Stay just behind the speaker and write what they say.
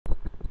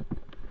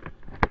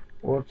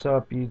What's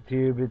up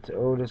YouTube? It's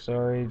Otis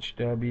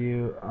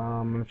RHW.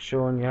 I'm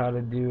showing you how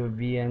to do a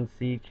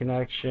VNC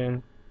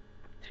connection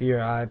to your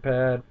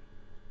iPad.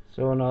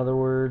 So in other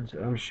words,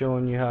 I'm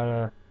showing you how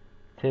to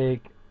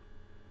take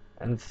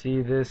and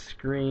see this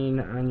screen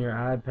on your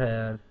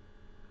iPad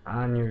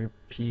on your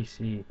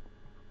PC.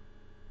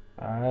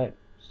 Alright,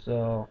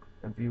 so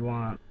if you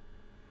want,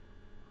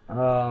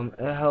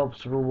 it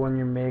helps for when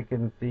you're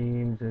making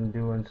themes and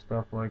doing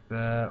stuff like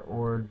that,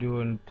 or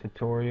doing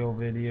tutorial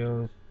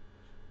videos.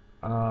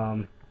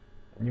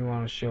 You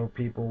want to show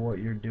people what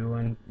you're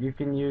doing. You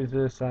can use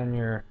this on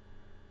your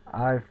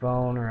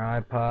iPhone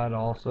or iPod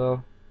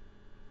also.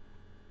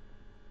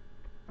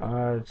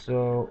 Alright,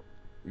 so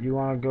you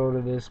want to go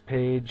to this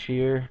page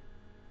here,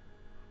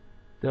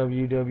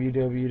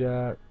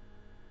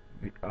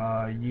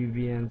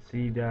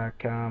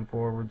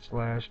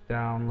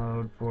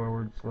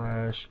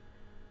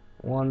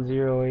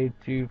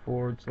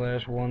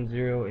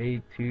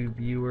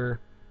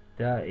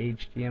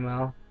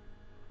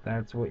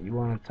 That's what you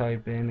want to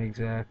type in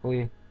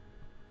exactly.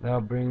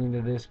 That'll bring you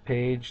to this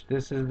page.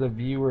 This is the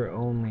viewer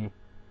only.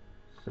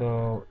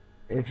 So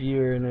if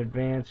you're an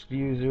advanced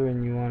user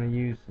and you want to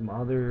use some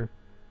other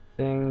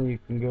thing, you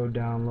can go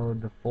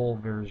download the full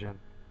version.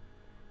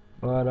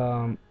 But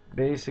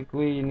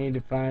basically you need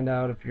to find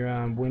out if you're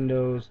on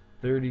Windows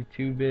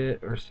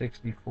 32-bit or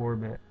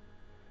 64-bit.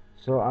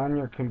 So on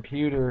your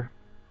computer,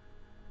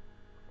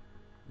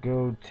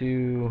 go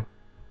to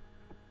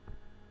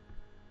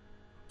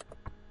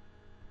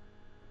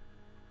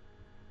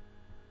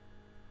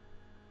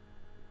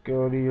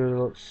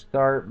your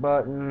start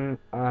button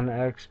on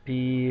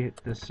XP,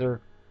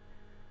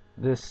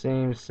 this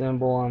same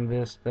symbol on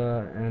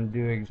Vista, and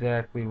do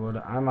exactly what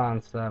I'm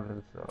on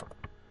 7, so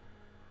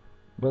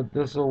but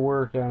this will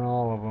work on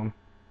all of them.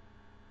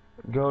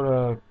 Go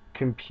to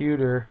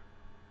computer,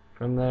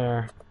 from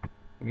there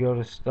go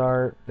to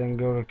start, then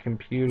go to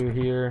computer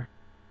here,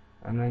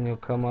 and then you'll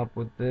come up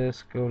with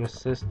this. Go to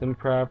system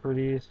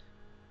properties,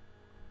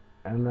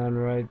 and then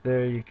right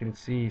there you can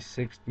see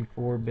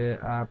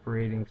 64-bit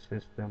operating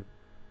system.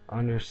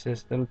 Under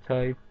system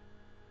type,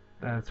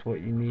 that's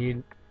what you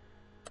need.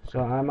 So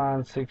I'm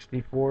on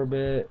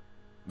 64-bit.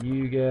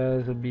 You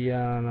guys will be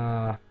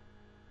on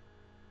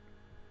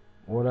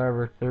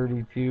whatever,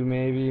 32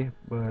 maybe,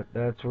 but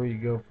that's where you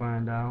go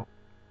find out.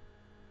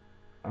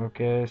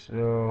 Okay,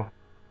 so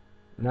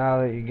now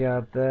that you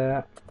got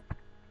that,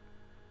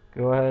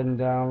 go ahead and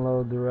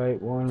download the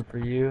right one for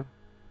you.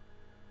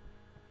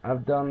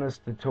 I've done this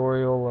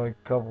tutorial like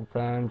a couple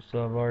times,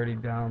 so I've already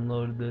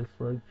downloaded this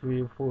like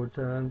 3 or 4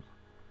 times,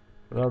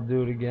 but I'll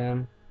do it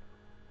again.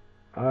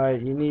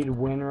 Alright, you need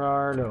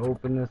WinRAR to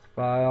open this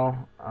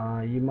file.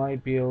 You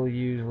might be able to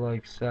use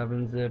like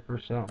 7-zip or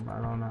something,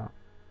 I don't know.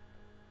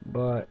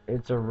 But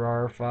it's a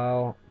RAR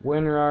file.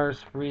 WinRAR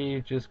is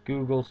free. Just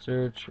Google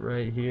search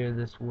right here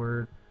this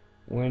word,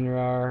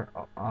 WinRAR,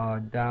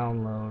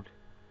 download,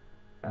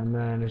 and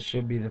then it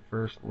should be the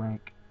first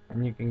link,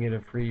 and you can get a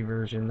free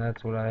version.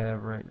 That's what I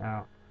have right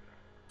now.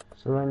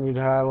 So then you'd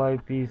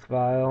highlight these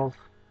files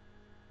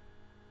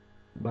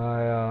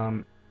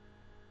by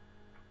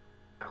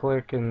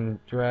click and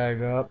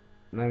drag up,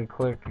 then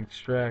click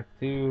extract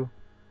to,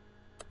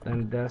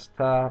 then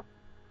desktop,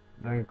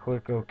 then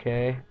click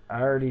OK.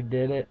 I already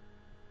did it,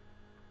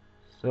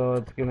 so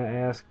it's gonna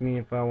ask me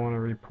if I want to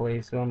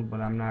replace them,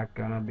 but I'm not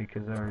gonna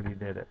because I already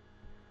did it.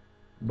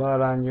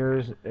 But on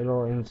yours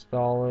it'll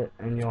install it,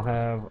 and you'll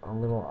have a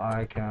little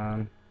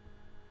icon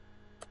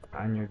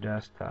on your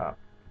desktop,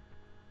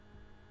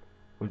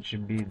 which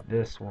should be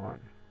this one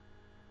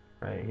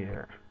right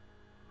here.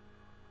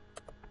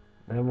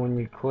 Then when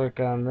you click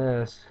on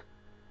this,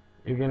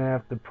 you're gonna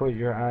have to put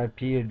your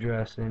IP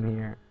address in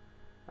here.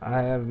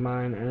 I have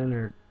mine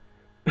entered.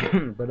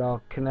 But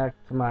I'll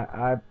connect to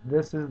my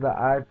this is the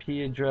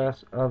IP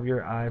address of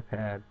your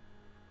iPad.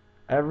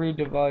 Every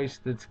device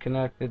that's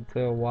connected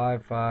to a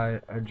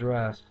Wi-Fi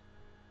address,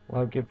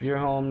 like if your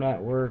home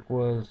network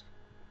was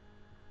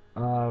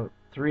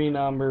 3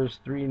 numbers,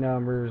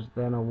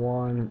 then a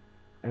 1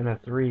 and a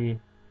 3,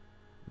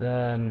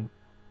 then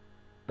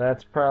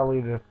that's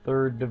probably the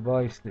 3rd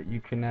device that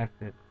you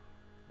connected.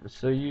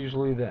 So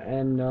usually the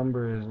end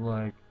number is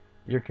like,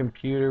 your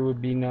computer would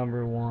be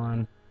number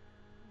 1,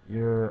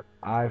 your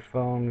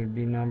iPhone would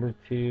be number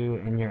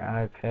 2, and your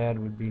iPad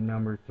would be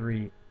number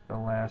 3, the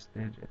last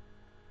digit.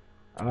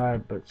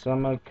 Alright, but so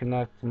I'm going to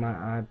connect to my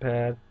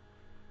iPad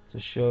to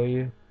show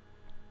you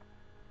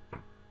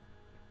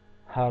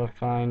how to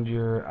find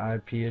your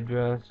IP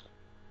address.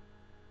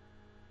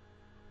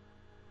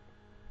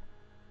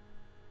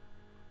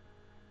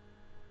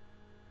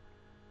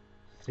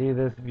 See,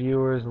 this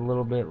viewer is a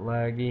little bit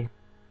laggy,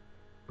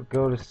 but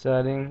go to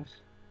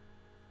settings.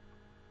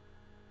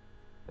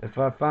 If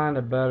I find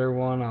a better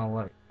one, I'll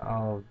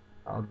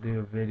do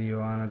a video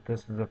on it.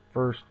 This is the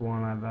first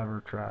one I've ever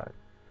tried.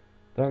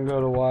 Then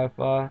go to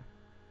Wi-Fi.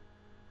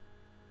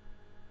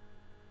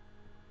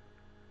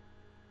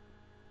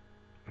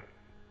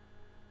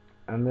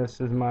 And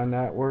this is my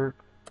network.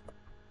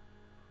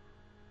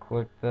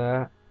 Click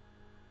that.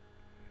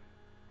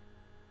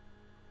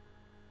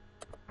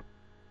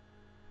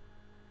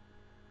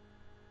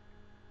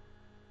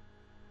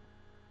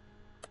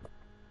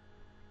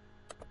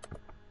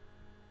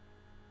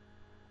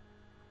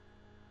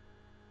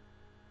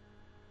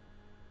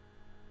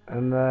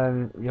 and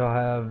then you'll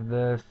have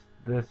this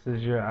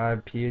is your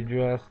IP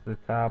address, the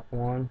top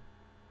one.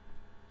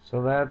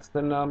 So that's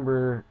the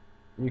number.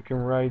 You can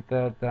write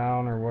that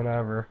down or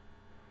whatever.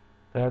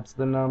 That's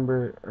the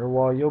number, or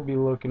well, you'll be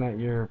looking at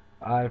your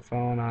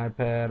iPhone,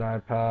 iPad,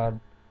 iPod.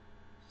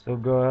 So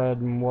go ahead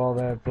and while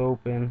that's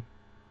open,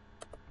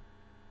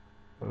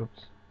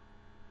 oops,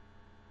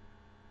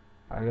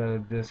 I gotta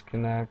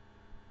disconnect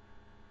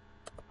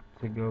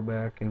to go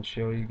back and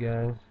show you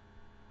guys.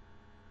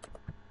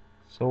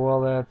 So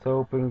while that's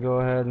open,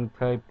 go ahead and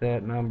type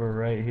that number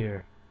right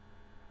here.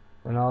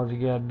 Then all you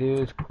gotta do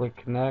is click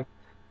connect.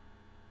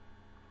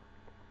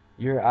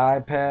 Your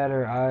iPad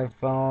or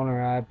iPhone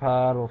or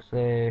iPod will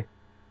say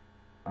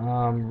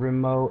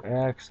remote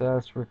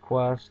access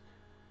request,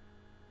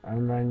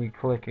 and then you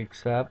click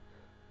accept.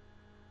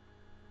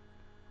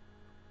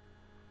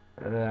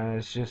 And then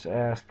it's just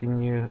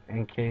asking you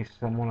in case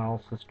someone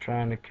else is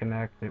trying to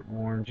connect, it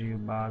warns you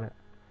about it.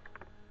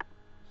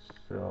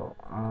 So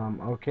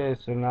okay,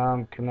 so now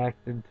I'm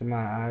connected to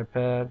my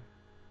iPad.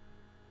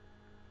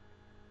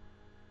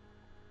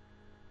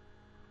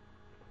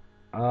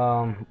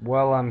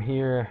 While I'm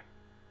here,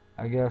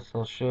 I guess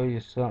I'll show you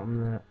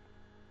something that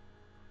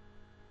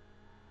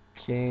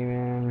came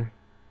in.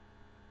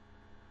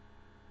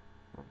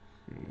 Let's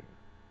see.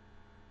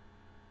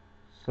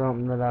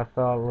 Something that I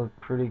thought looked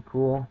pretty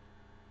cool.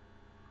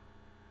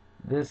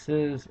 This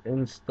is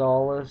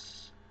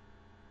Installus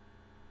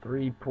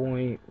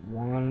 3.1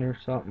 or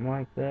something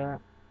like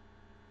that.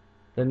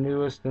 The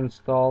newest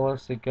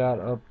Installus. It got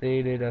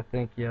updated I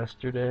think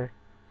yesterday.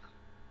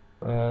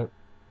 But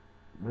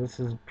this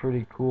is a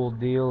pretty cool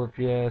deal if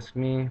you ask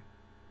me.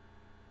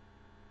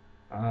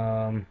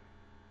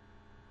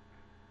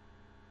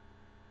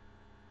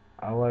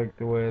 I like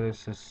the way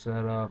this is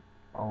set up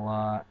a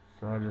lot,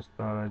 so I just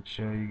thought I'd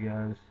show you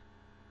guys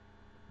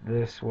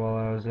this while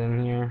I was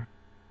in here,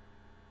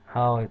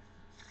 how it's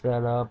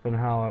set up and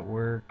how it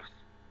works.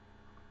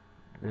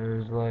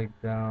 There's like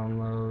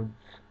downloads,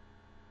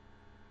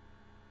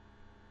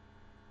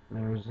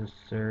 there's a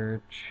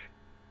search,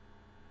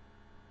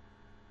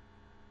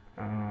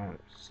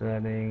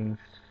 settings.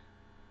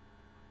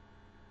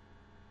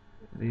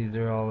 These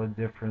are all the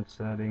different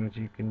settings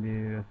you can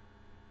do.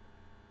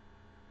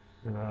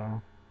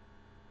 So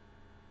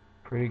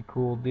pretty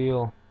cool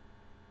deal.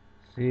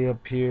 See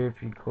up here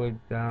if you click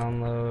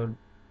download,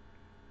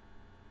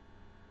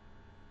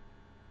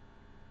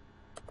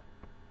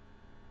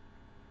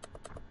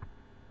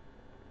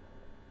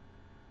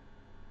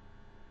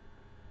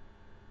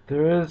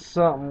 there is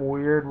something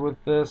weird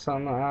with this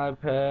on the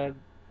iPad.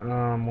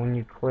 When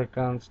you click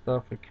on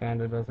stuff, it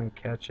kind of doesn't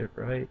catch it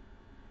right.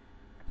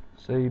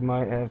 So you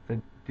might have to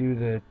do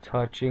the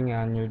touching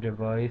on your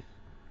device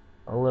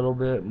a little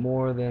bit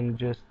more than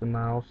just the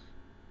mouse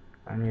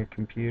on your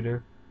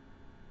computer.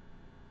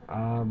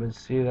 But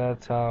see,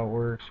 that's how it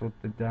works with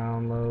the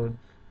downloads.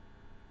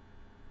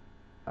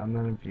 And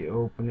then if you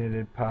open it,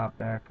 it'd pop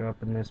back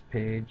up in this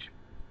page.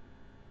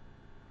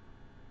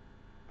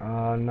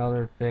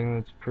 Another thing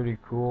that's pretty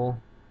cool.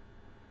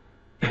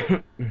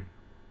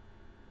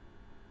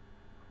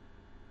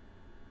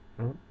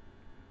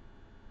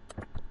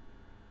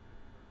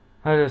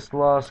 I just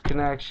lost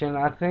connection.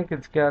 I think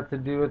it's got to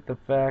do with the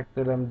fact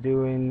that I'm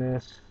doing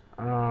this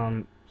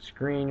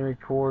screen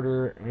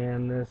recorder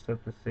and this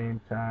at the same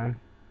time.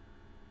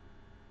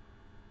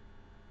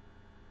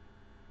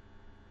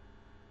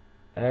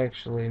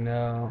 Actually,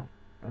 no,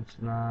 it's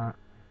not.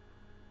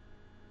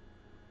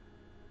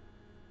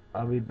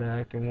 I'll be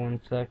back in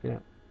 1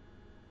 second.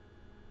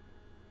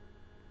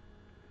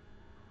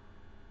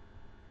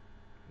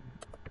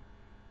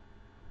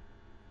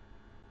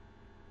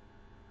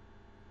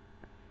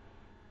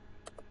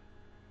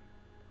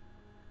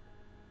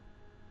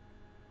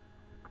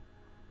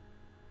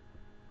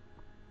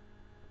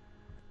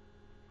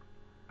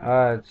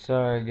 Alright,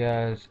 sorry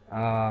guys.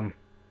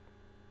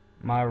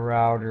 My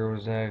router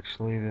was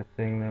actually the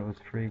thing that was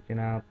freaking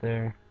out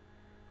there.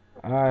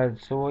 Alright,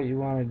 so what you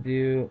want to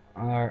do,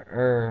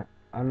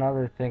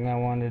 another thing I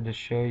wanted to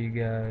show you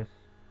guys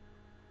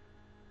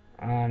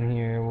on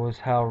here was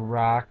how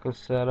Rock was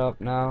set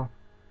up now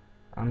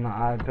on the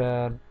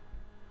iPad.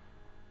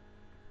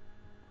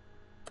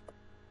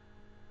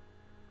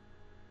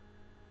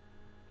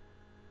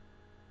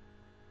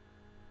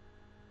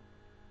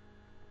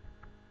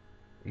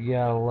 You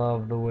gotta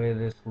love the way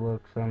this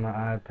looks on the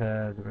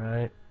iPad,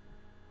 right?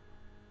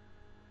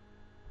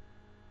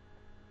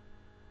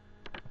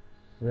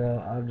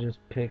 So I'll just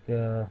pick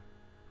an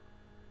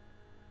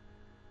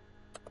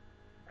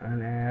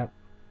app.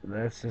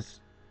 That's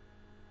just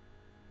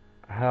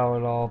how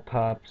it all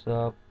pops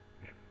up.